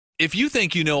If you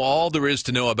think you know all there is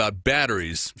to know about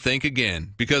batteries, think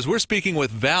again, because we're speaking with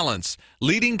Valence,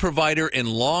 leading provider in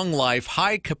long-life,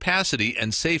 high-capacity,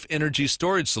 and safe energy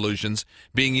storage solutions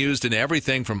being used in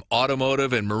everything from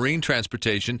automotive and marine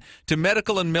transportation to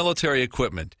medical and military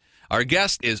equipment. Our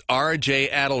guest is R.J.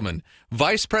 Adelman,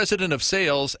 Vice President of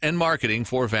Sales and Marketing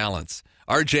for Valence.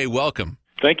 R.J., welcome.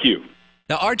 Thank you.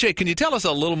 Now, R.J., can you tell us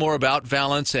a little more about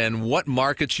Valence and what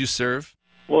markets you serve?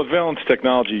 Well, at Valence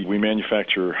Technology, we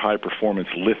manufacture high-performance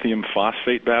lithium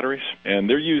phosphate batteries, and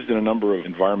they're used in a number of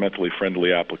environmentally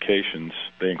friendly applications.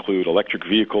 They include electric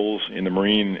vehicles in the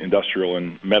marine, industrial,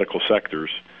 and medical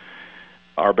sectors.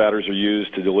 Our batteries are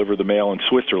used to deliver the mail in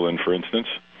Switzerland, for instance.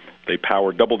 They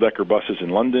power double-decker buses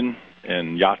in London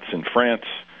and yachts in France.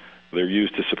 They're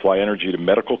used to supply energy to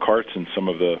medical carts in some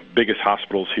of the biggest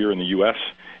hospitals here in the U.S.,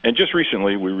 and just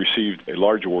recently, we received a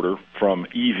large order from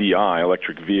EVI,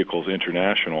 Electric Vehicles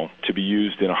International, to be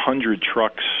used in 100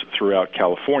 trucks throughout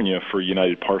California for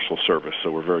United Parcel Service. So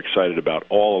we're very excited about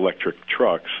all electric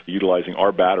trucks utilizing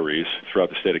our batteries throughout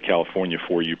the state of California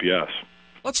for UPS.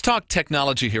 Let's talk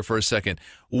technology here for a second.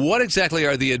 What exactly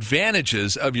are the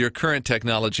advantages of your current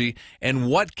technology, and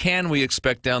what can we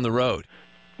expect down the road?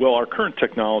 Well, our current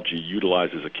technology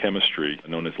utilizes a chemistry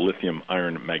known as lithium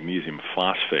iron magnesium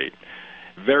phosphate.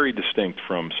 Very distinct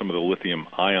from some of the lithium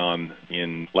ion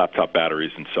in laptop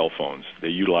batteries and cell phones. They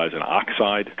utilize an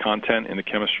oxide content in the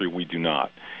chemistry. We do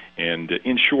not. And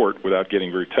in short, without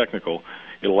getting very technical,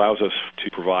 it allows us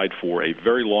to provide for a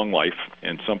very long life,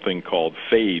 and something called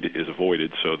fade is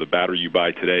avoided. So the battery you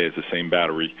buy today is the same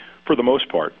battery, for the most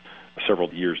part,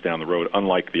 several years down the road,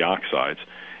 unlike the oxides.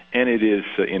 And it is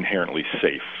inherently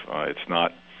safe. It's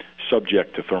not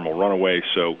subject to thermal runaway,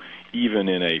 so even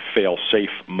in a fail-safe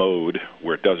mode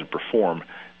where it doesn't perform,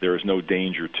 there is no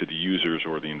danger to the users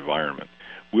or the environment.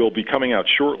 We'll be coming out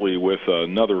shortly with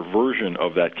another version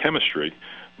of that chemistry,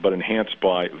 but enhanced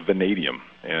by vanadium.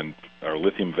 And our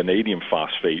lithium vanadium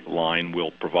phosphate line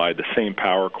will provide the same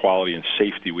power, quality, and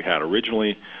safety we had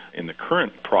originally in the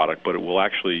current product, but it will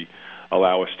actually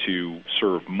allow us to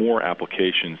serve more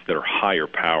applications that are higher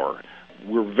power.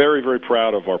 We're very, very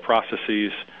proud of our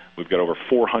processes. We've got over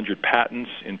 400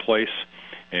 patents in place,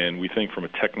 and we think from a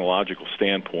technological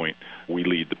standpoint, we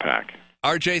lead the pack.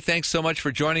 R.J., thanks so much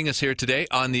for joining us here today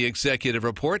on the Executive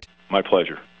Report. My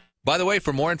pleasure. By the way,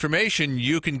 for more information,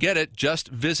 you can get it. Just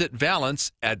visit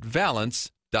Valence at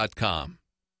valence.com.